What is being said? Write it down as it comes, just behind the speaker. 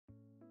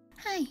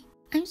Hi,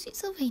 I'm Sweet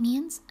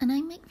Sylvanians and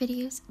I make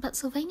videos about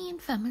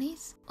Sylvanian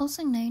families,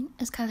 also known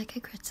as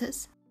Calico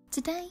Critters.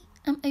 Today,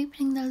 I'm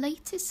opening the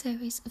latest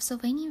series of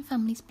Sylvanian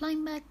Families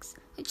blind bags,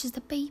 which is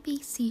the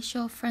Baby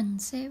Seashore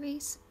Friends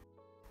series.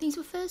 These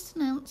were first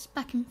announced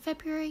back in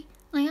February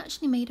and I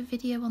actually made a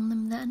video on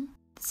them then.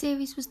 The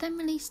series was then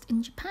released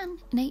in Japan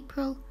in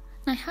April,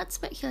 and I had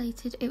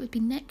speculated it would be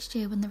next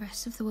year when the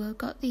rest of the world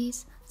got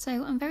these,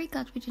 so I'm very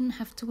glad we didn't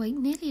have to wait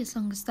nearly as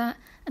long as that,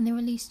 and they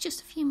released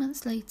just a few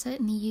months later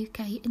in the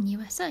UK and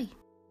USA.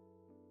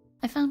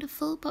 I found a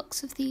full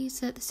box of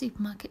these at the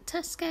supermarket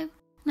Tesco,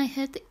 and I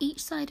heard that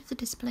each side of the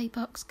display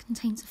box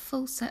contains a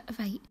full set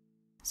of 8,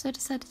 so I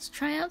decided to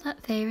try out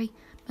that theory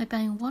by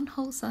buying one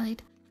whole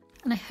side,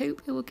 and I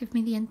hope it will give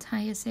me the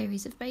entire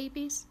series of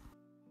babies.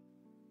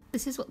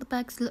 This is what the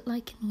bags look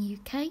like in the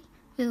UK,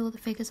 with all the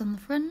figures on the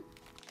front.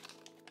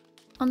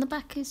 On the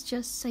back is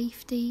just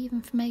safety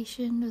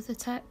information with the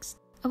text.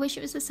 I wish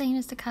it was the same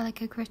as the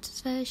Calico Critters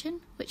version,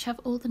 which have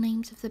all the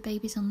names of the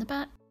babies on the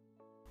back,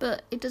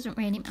 but it doesn't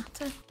really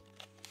matter.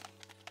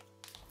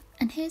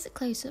 And here's a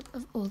close-up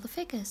of all the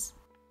figures.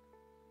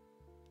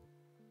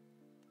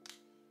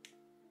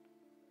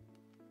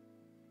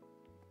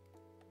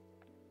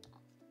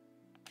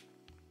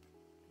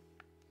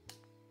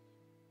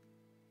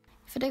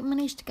 If I don't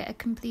manage to get a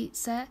complete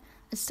set,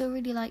 I'd still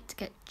really like to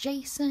get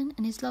Jason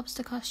in his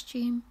lobster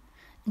costume,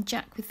 and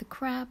Jack with the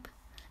crab,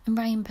 and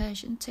Ryan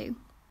Persian too.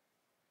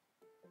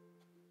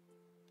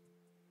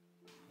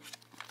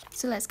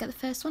 So let's get the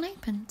first one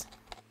opened.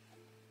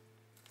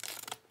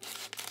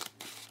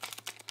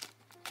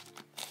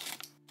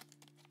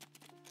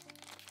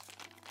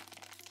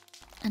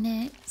 And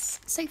it's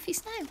Sophie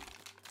Snow.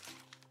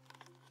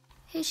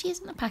 Here she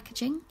is in the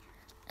packaging,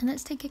 and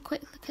let's take a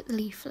quick look at the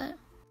leaflet.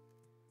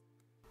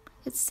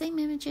 It's the same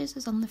images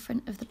as on the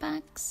front of the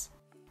bags.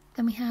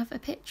 Then we have a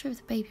picture of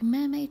the Baby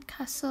Mermaid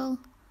castle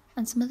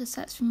and some other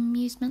sets from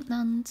Amusement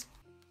Land.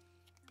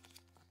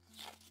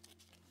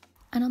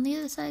 And on the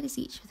other side is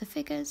each of the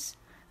figures,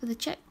 with a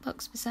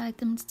checkbox beside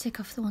them to tick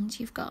off the ones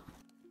you've got.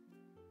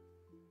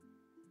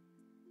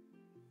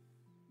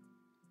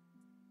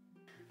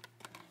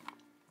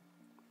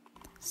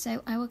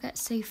 So I will get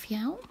Sophie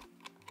out.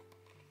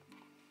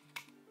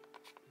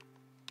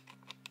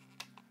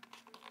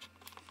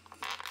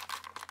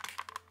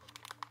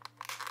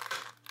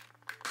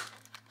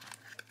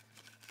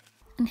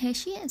 And here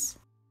she is.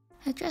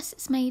 Her dress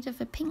is made of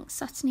a pink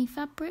satiny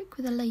fabric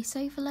with a lace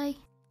overlay,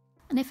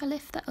 and if I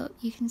lift that up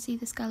you can see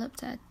the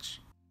scalloped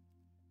edge.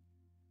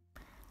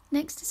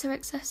 Next is her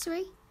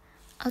accessory.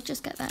 I'll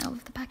just get that out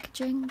of the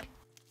packaging.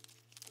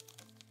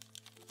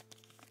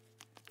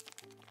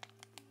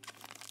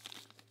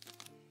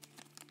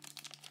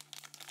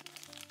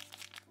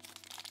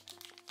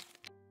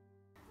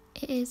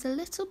 It is a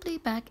little blue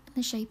bag in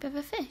the shape of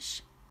a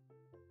fish.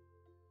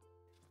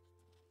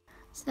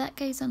 So that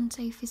goes on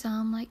Sophie's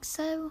arm like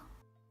so.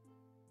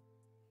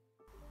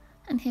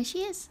 And here she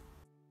is.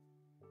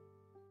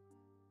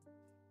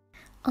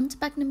 On to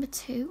bag number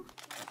 2.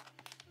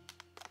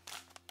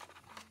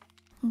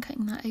 I'm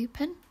cutting that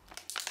open.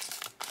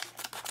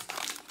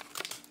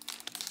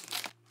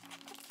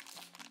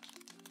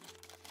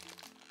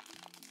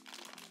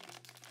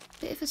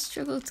 Bit of a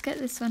struggle to get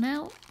this one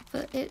out,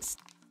 but it's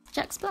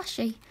Jack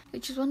Splashy,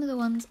 which is one of the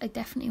ones I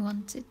definitely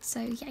wanted, so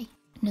yay.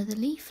 Another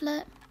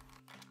leaflet.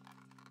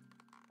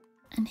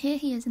 And here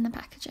he is in the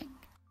packaging.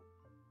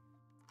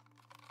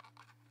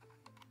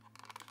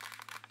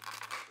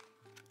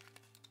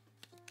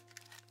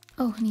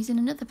 Oh, and he's in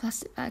another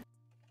plastic bag,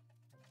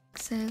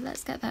 so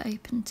let's get that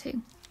open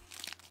too.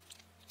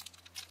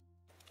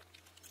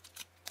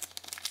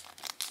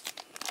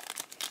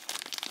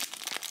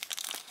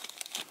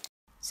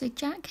 So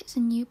Jack is a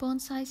newborn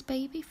sized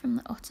baby from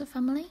the otter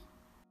family.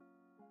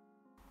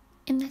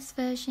 In this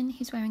version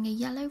he's wearing a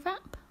yellow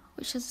wrap,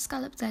 which has a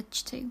scalloped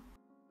edge too.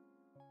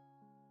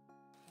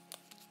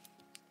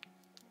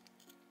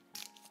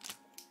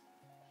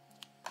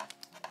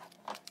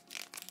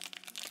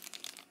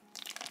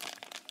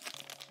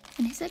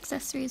 And his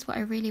accessory is what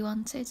I really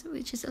wanted,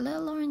 which is a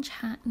little orange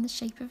hat in the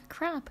shape of a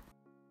crab.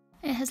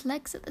 It has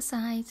legs at the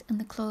sides and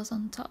the claws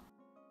on top.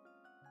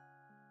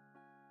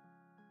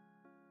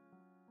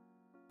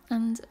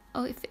 And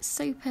oh, it fits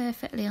so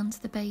perfectly onto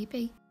the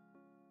baby.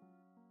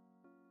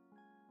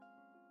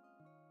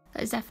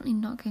 That is definitely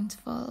not going to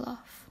fall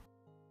off.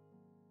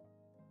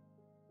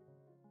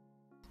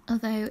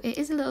 Although it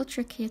is a little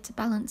trickier to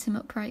balance him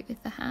upright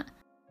with the hat.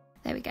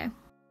 There we go.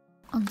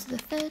 On to the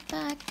third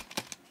bag.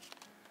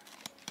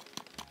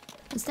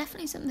 There's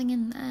definitely something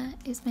in there.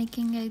 It's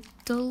making a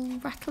dull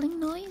rattling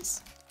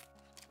noise.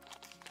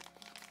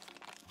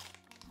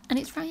 And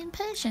it's Ryan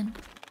Persian.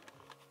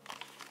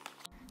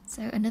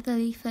 So another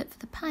leaflet for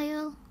the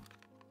pile.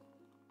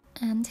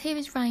 And here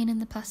is Ryan in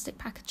the plastic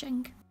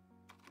packaging.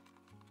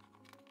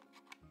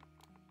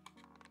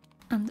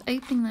 And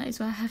opening that is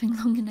where having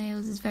longer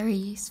nails is very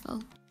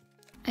useful.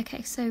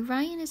 Okay, so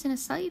Ryan is in a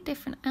slightly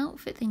different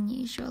outfit than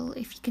usual.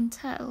 If you can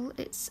tell,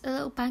 it's a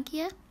little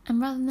baggier, and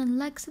rather than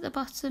legs at the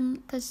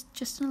bottom, there's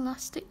just an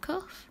elastic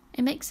cuff.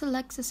 It makes the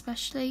legs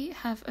especially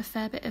have a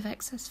fair bit of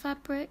excess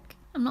fabric.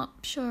 I'm not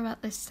sure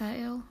about this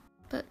style.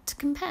 But to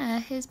compare,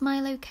 here's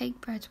Milo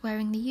Cakebread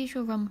wearing the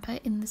usual romper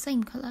in the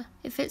same colour.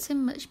 It fits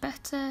him much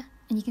better,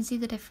 and you can see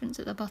the difference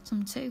at the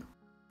bottom too.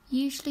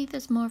 Usually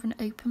there's more of an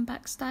open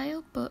back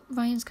style, but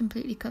Ryan's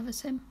completely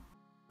covers him.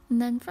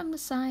 And then from the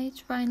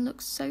side, Ryan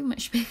looks so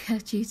much bigger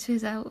due to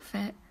his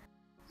outfit.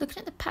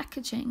 Looking at the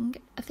packaging,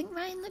 I think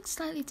Ryan looks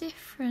slightly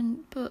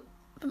different, but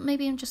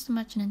maybe I'm just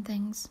imagining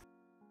things.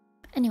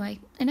 Anyway,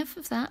 enough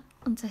of that,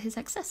 onto his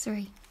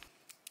accessory,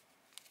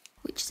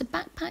 which is a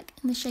backpack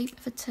in the shape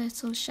of a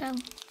turtle shell.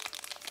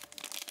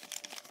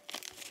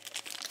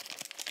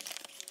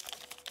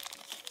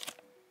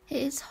 It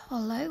is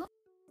hollow,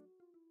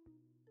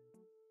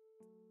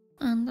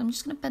 and I'm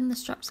just going to bend the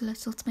straps a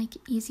little to make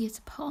it easier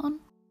to put on.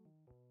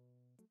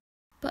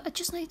 But I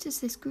just noticed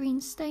this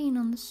green stain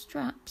on the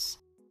straps,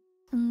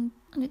 and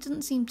it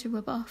doesn't seem to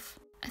rub off.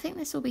 I think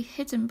this will be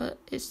hidden, but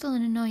it's still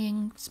an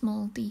annoying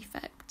small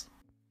defect.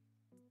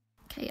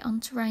 Okay,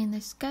 onto Ryan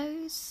this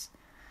goes.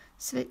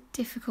 It's a bit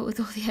difficult with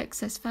all the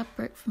excess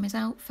fabric from his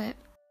outfit.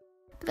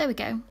 But there we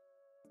go.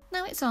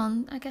 Now it's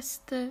on, I guess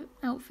the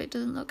outfit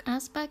doesn't look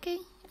as baggy.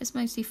 It's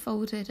mostly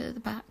folded at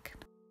the back.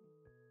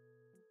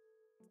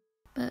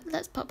 But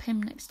let's pop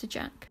him next to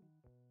Jack.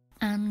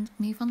 And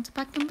move on to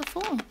bag number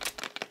 4.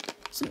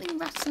 Something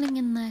rattling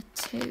in there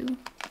too.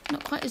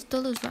 Not quite as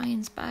dull as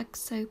Ryan's bag,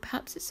 so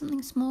perhaps it's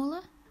something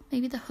smaller?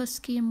 Maybe the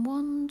husky and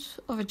wand,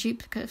 or a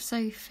duplicate of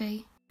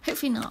Sophie.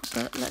 Hopefully not,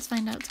 but let's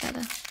find out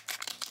together.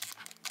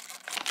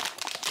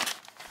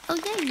 Oh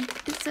yay,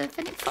 it's a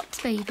fennec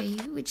fox baby,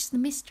 which is the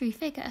mystery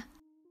figure.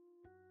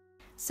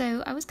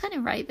 So I was kind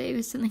of right that it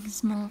was something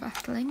small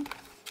rattling.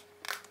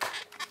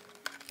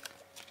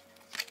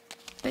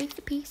 Both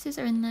the pieces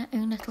are in their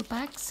own little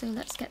bags, so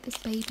let's get this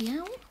baby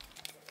out.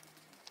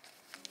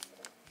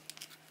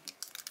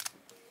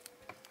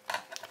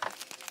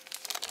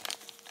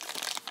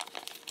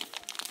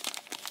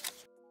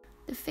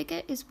 The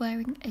figure is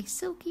wearing a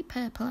silky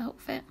purple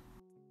outfit.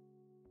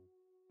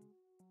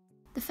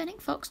 The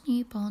fennec fox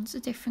newborns are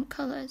different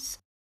colours.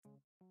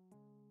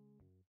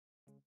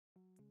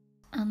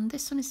 And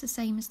this one is the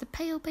same as the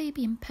pale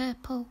baby in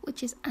purple,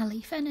 which is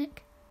Allie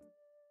Fennec.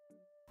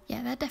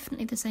 Yeah, they're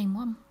definitely the same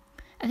one.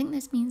 I think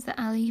this means that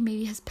Allie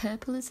maybe has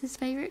purple as his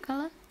favourite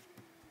colour.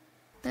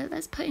 But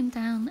let's put him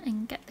down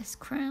and get this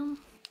crown.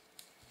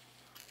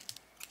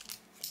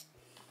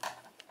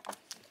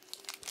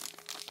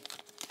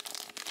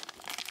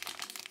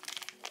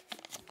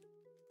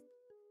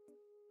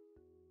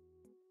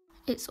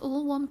 It's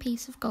all one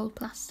piece of gold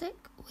plastic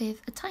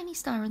with a tiny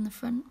star on the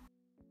front.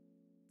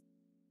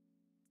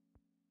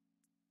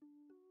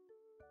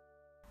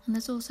 And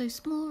there's also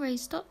small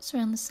raised dots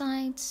around the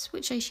sides,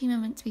 which I assume are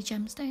meant to be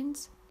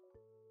gemstones.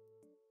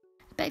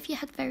 I bet if you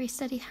had very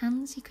steady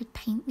hands you could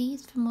paint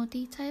these for more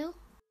detail.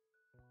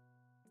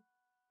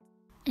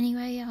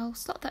 Anyway, I'll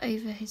slot that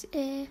over his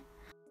ear.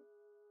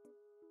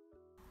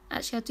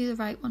 Actually, I'll do the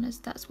right one as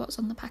that's what's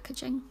on the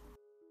packaging.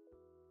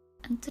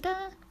 And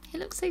ta-da! He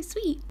looks so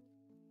sweet!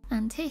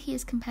 And here he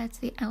is compared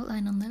to the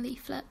outline on the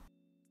leaflet.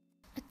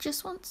 I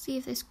just want to see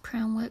if this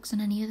crown works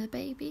on any other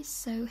babies,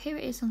 so here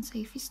it is on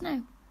Sophie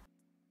Snow.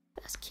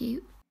 That's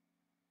cute.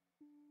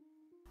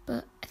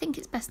 But I think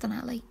it's best on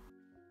Allie.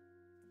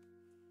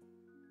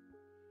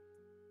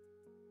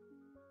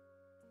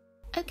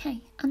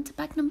 Okay, on to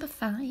bag number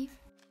 5.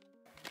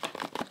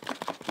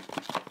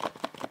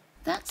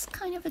 That's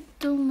kind of a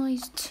dull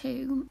noise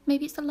too.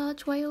 Maybe it's a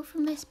large whale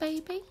from this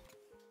baby.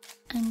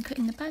 And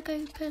cutting the bag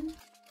open.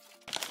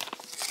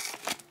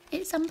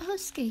 It's Amber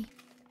Husky.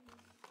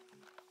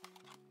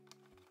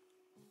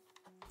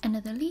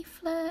 Another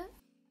leaflet.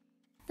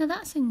 Now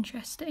that's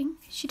interesting.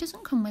 She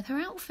doesn't come with her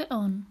outfit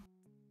on.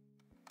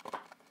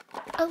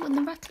 Oh, and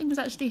the rattling was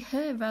actually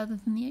her rather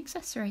than the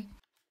accessory.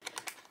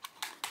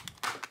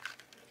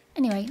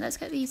 Anyway, let's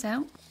get these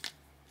out.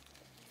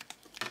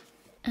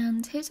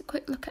 And here's a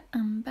quick look at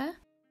Amber.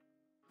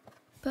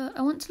 But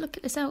I want to look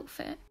at this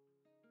outfit.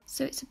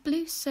 So it's a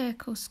blue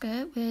circle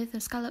skirt with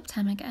a scalloped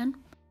hem again.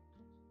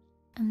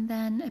 And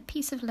then a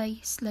piece of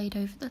lace laid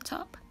over the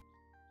top.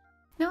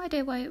 No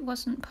idea why it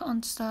wasn't put on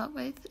to start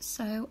with,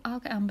 so I'll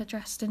get Amber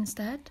dressed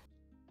instead.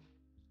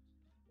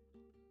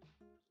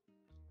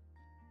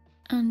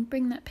 And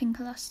bring that pink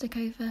elastic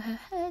over her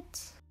head.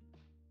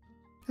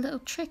 A little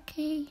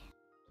tricky.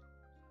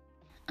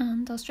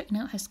 And I'll straighten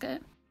out her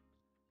skirt.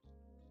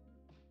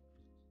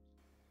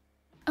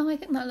 Oh, I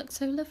think that looks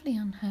so lovely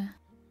on her.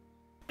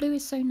 Blue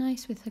is so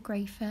nice with her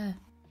grey fur.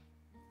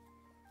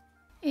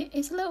 It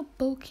is a little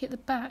bulky at the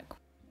back,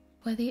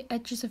 where the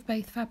edges of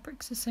both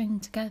fabrics are sewn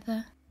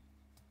together.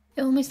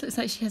 It almost looks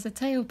like she has a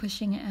tail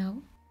pushing it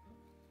out.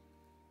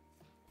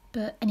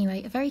 But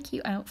anyway, a very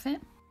cute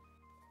outfit.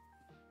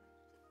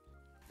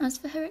 As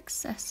for her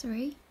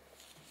accessory,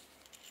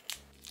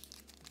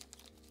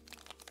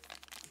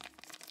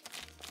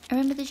 I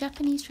remember the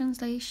Japanese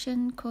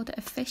translation called it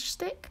a fish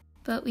stick,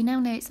 but we now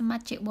know it's a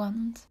magic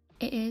wand.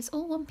 It is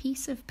all one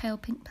piece of pale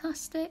pink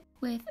plastic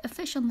with a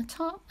fish on the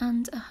top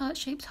and a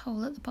heart-shaped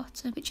hole at the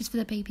bottom, which is for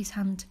the baby's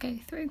hand to go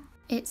through.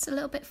 It's a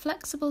little bit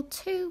flexible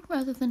too,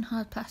 rather than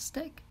hard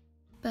plastic.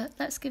 But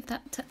let's give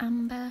that to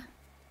Amber.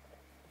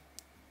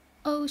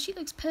 Oh, she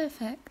looks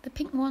perfect. The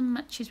pink one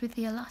matches with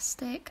the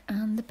elastic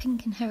and the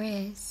pink in her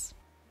ears.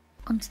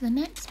 Onto the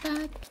next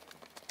bag.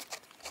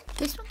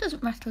 This one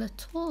doesn't rattle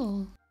at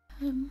all.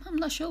 I'm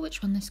not sure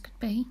which one this could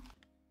be.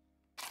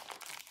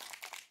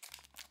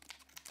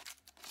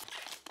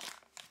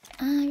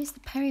 Here's the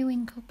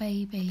periwinkle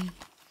baby.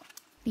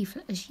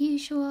 Leaflet as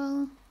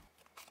usual.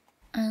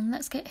 And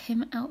let's get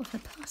him out of the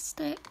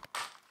plastic.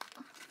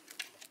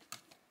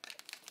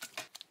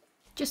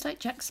 Just like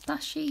Jack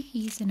Splashy,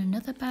 he's in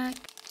another bag.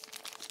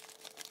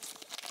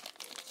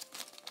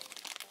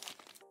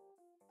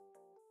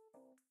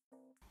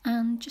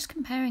 And just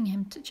comparing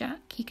him to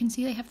Jack, you can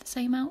see they have the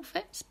same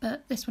outfits,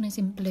 but this one is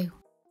in blue.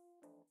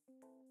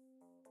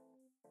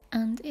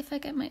 And if I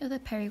get my other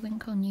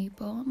periwinkle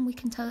newborn, we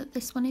can tell that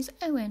this one is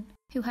Owen,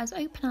 who has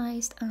open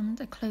eyes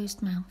and a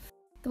closed mouth.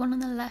 The one on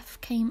the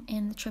left came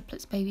in the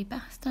triplets baby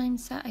bath time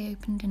set I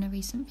opened in a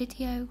recent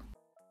video.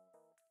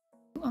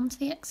 Onto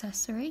the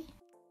accessory.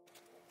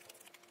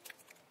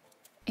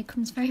 It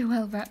comes very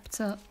well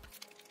wrapped up.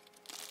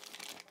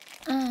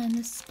 And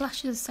the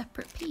splash is a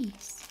separate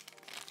piece.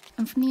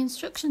 And from the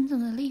instructions on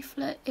the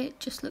leaflet, it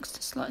just looks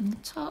to slot in the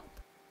top.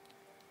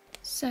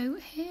 So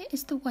here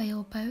is the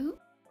whale boat.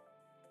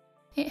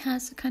 It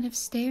has a kind of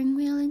steering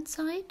wheel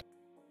inside.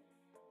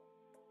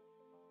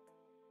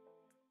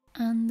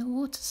 And the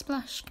water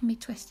splash can be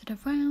twisted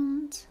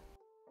around.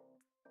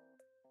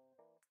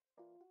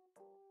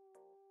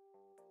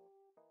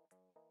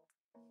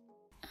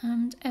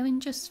 And Owen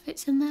just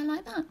fits in there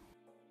like that.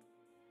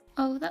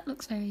 Oh, that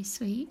looks very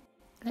sweet.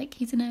 Like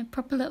he's in a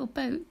proper little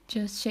boat,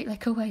 just shaped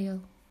like a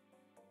whale.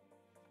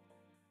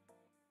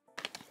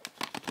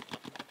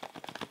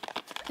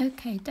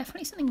 Okay,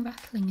 definitely something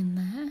rattling in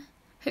there.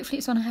 Hopefully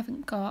it's one I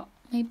haven't got.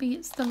 Maybe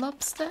it's the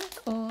lobster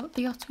or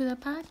the otter with a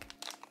bag.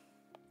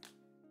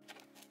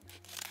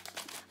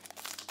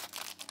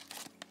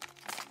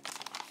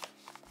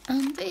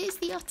 And it is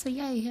the otter,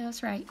 yay,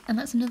 that's right. And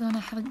that's another one I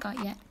haven't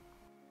got yet.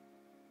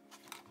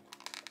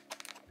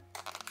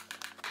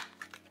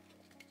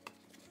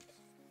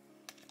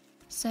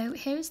 So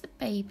here is the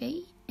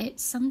baby.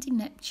 It's Sandy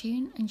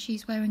Neptune and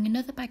she's wearing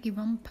another baggy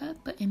romper,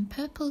 but in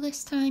purple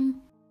this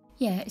time.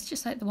 Yeah, it's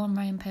just like the one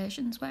Ryan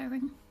Persian's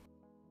wearing.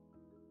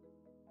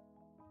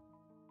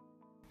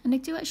 And I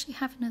do actually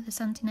have another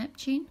Sandy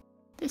Neptune.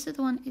 This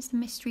other one is the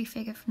mystery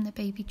figure from the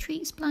Baby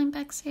Treats blind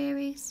bag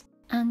series.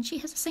 And she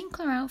has the same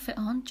colour outfit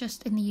on,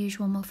 just in the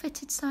usual more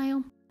fitted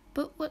style.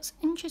 But what's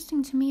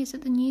interesting to me is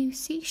that the new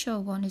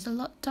Seashore one is a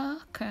lot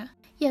darker.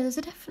 Yeah, there's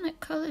a definite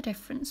colour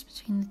difference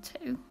between the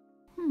two.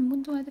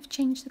 Wonder why they've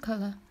changed the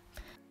colour.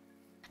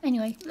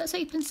 Anyway, let's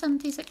open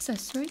Sandy's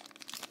accessory.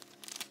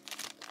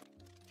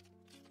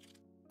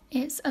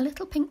 It's a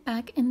little pink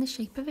bag in the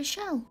shape of a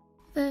shell.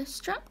 The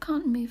strap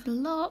can't move a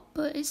lot,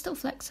 but it's still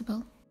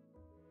flexible.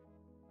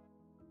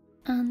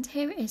 And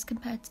here it is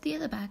compared to the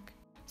other bag.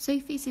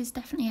 Sophie's is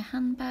definitely a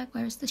handbag,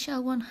 whereas the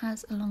shell one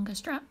has a longer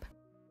strap.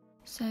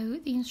 So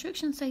the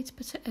instructions say to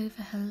put it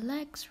over her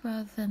legs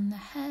rather than the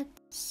head,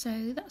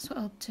 so that's what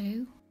I'll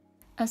do.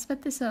 I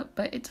sped this up,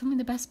 but it took me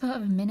the best part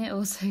of a minute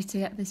or so to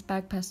get this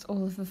bag past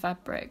all of the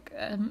fabric.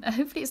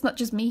 Hopefully it's not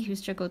just me who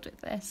struggled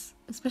with this,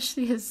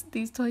 especially as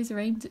these toys are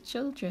aimed at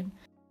children.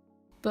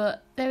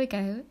 But there we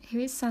go,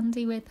 here is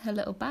Sandy with her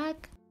little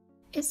bag.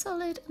 It's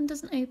solid and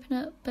doesn't open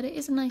up, but it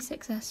is a nice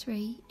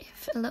accessory,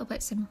 if a little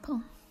bit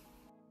simple.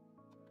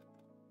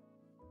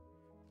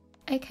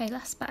 Okay,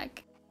 last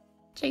bag.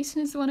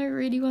 Jason is the one I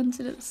really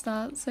wanted at the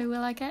start, so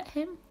will I get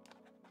him?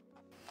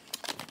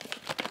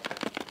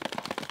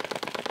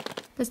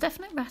 There's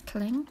definite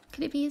rattling.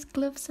 Could it be his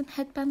gloves and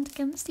headband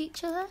against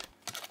each other?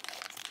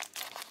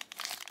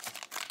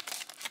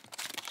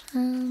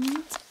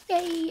 And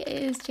yay, it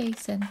is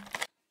Jason.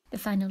 The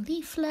final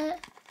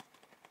leaflet.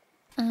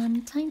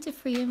 And time to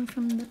free him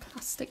from the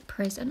plastic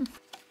prison.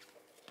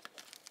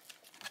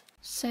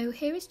 So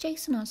here is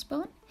Jason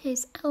Osborne.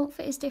 His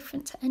outfit is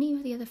different to any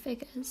of the other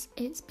figures.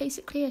 It's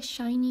basically a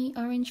shiny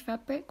orange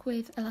fabric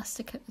with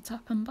elastic at the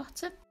top and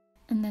bottom.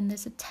 And then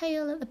there's a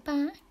tail at the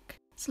back.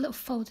 It's a little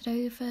folded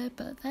over,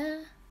 but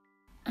there.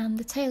 And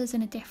the tail is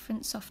in a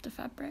different, softer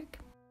fabric.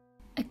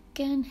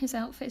 Again, his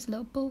outfit is a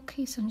little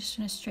bulky, so I'm just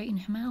going to straighten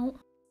him out.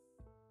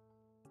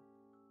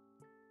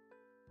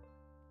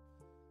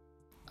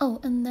 Oh,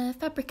 and the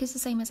fabric is the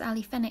same as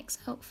Allie Fenwick's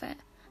outfit.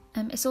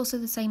 It's also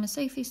the same as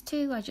Sophie's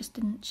too, I just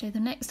didn't show the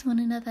next one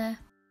in other.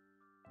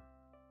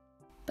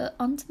 But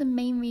on to the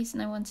main reason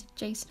I wanted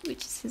Jason,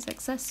 which is his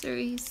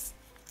accessories.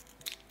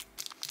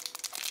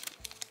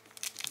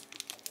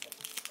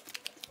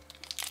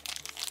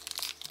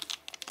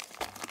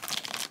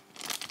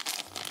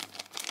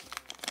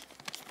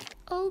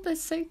 Oh, they're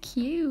so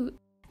cute!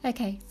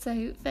 Okay,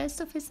 so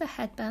first off is the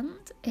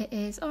headband. It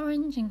is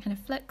orange and kind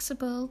of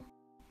flexible.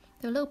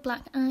 There are little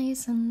black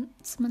eyes and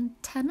some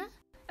antennae.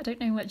 I don't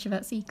know much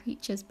about sea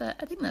creatures, but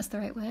I think that's the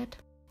right word.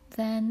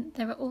 Then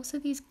there are also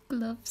these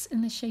gloves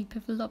in the shape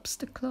of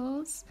lobster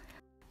claws.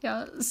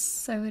 Yeah,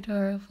 so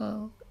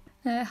adorable.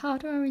 They're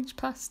hard orange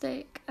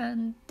plastic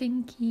and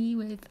dinky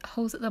with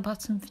holes at the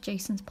bottom for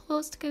Jason's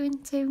paws to go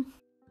into.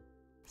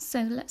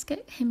 So let's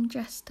get him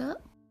dressed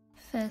up.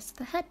 First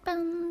the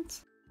headband.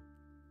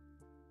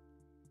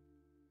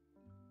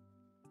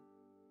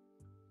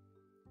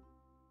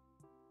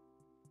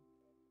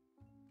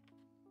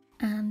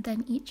 And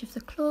then each of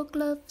the claw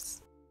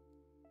gloves.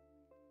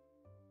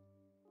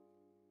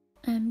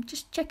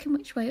 Just checking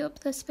which way up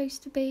they're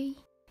supposed to be.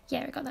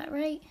 Yeah, I got that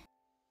right.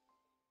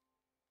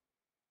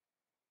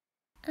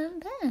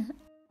 And there.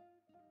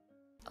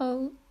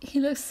 Oh,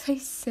 he looks so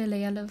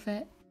silly, I love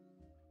it.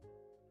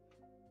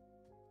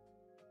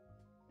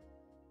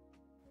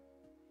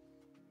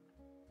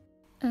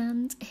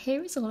 And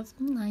here is all of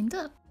them lined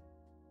up.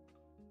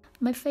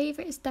 My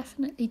favourite is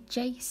definitely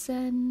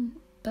Jason,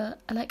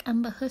 but I like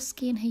Amber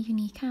Husky and her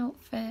unique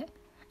outfit,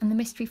 and the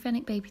Mystery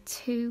Fennec Baby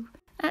too.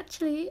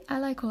 Actually, I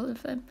like all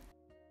of them.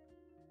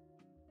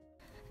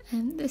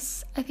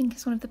 This, I think,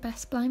 is one of the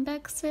best blind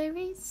bag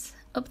series,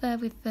 up there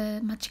with the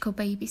Magical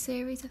Baby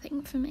series, I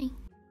think, for me.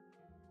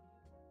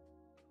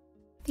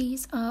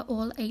 These are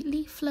all 8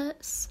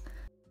 leaflets.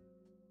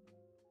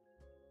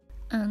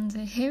 And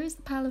here is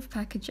the pile of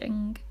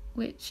packaging,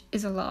 which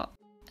is a lot.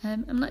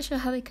 I'm not sure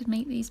how they could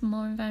make these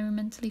more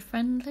environmentally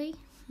friendly.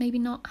 Maybe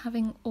not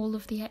having all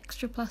of the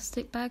extra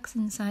plastic bags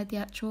inside the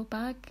actual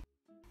bag.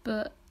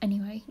 But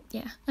anyway,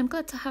 yeah, I'm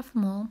glad to have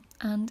them all,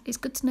 and it's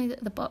good to know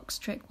that the box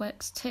trick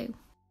works too.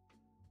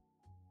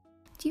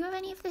 Do you have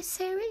any of this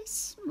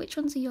series? Which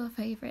ones are your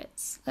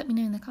favourites? Let me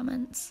know in the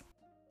comments.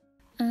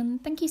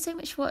 And thank you so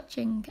much for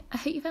watching. I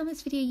hope you found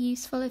this video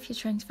useful if you're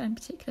trying to find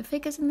particular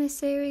figures in this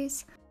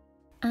series.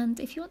 And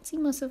if you want to see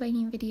more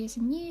Sylvanian videos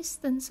and news,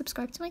 then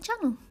subscribe to my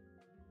channel.